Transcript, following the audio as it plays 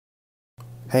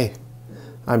Hey,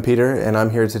 I'm Peter and I'm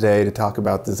here today to talk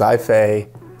about the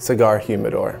XIFEI Cigar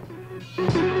Humidor.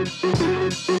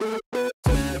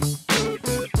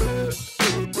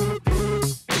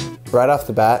 Right off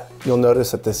the bat, you'll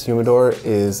notice that this humidor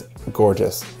is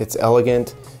gorgeous. It's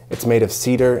elegant, it's made of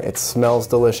cedar, it smells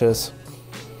delicious,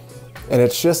 and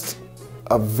it's just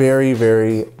a very,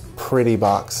 very pretty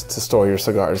box to store your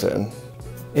cigars in.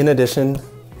 In addition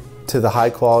to the high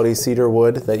quality cedar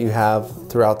wood that you have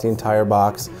throughout the entire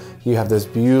box, you have this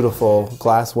beautiful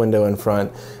glass window in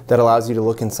front that allows you to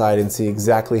look inside and see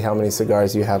exactly how many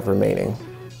cigars you have remaining.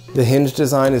 The hinge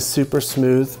design is super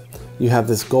smooth. You have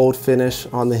this gold finish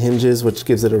on the hinges, which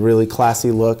gives it a really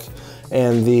classy look.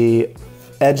 And the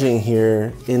edging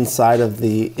here inside of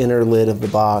the inner lid of the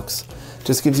box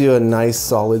just gives you a nice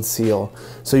solid seal.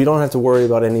 So you don't have to worry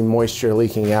about any moisture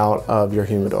leaking out of your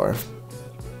humidor.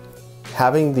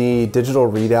 Having the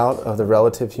digital readout of the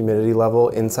relative humidity level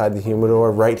inside the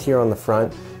humidor right here on the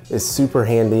front is super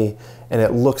handy, and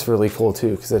it looks really cool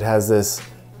too because it has this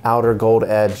outer gold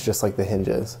edge just like the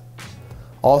hinges.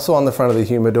 Also on the front of the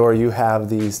humidor you have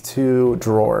these two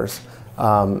drawers.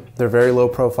 They're very low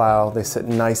profile, they sit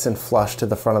nice and flush to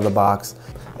the front of the box,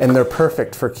 and they're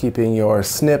perfect for keeping your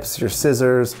snips, your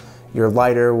scissors, your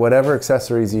lighter, whatever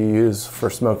accessories you use for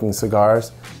smoking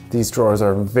cigars. These drawers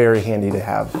are very handy to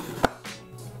have.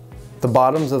 The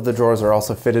bottoms of the drawers are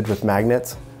also fitted with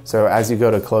magnets, so as you go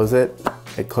to close it,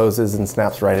 it closes and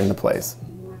snaps right into place.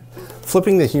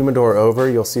 Flipping the humidor over,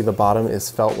 you'll see the bottom is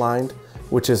felt lined,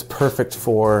 which is perfect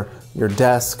for your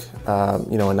desk, a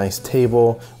nice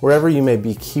table, wherever you may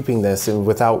be keeping this, and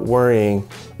without worrying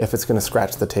if it's going to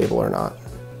scratch the table or not.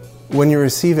 When you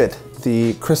receive it,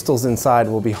 the crystals inside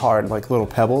will be hard, like little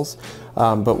pebbles,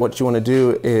 but what you want to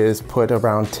do is put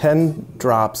around 10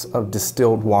 drops of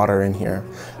distilled water in here.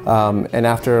 And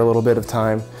after a little bit of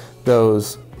time,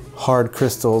 those hard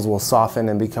crystals will soften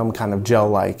and become kind of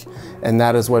gel-like, and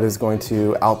that is what is going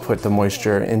to output the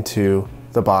moisture into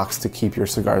the box to keep your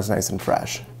cigars nice and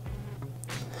fresh.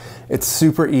 It's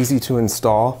super easy to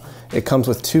install. It comes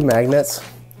with two magnets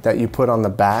that you put on the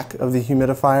back of the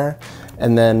humidifier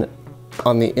and then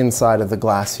on the inside of the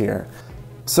glass here.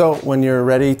 So when you're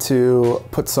ready to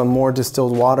put some more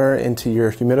distilled water into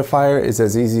your humidifier, it's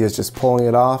as easy as just pulling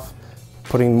it off,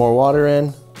 putting more water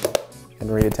in, and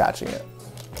reattaching it.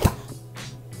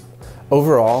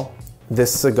 Overall,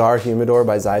 this cigar humidor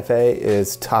by XIFEI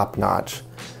is top-notch.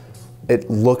 It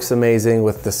looks amazing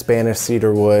with the Spanish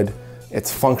cedar wood.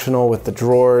 It's functional with the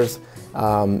drawers.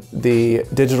 The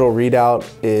digital readout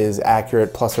is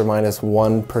accurate, plus or minus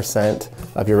 1%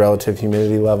 of your relative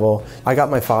humidity level. I got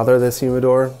my father this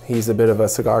humidor. He's a bit of a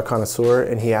cigar connoisseur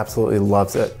and he absolutely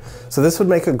loves it. So this would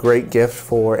make a great gift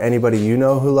for anybody you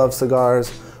know who loves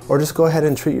cigars, or just go ahead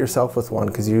and treat yourself with one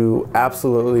because you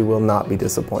absolutely will not be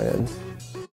disappointed.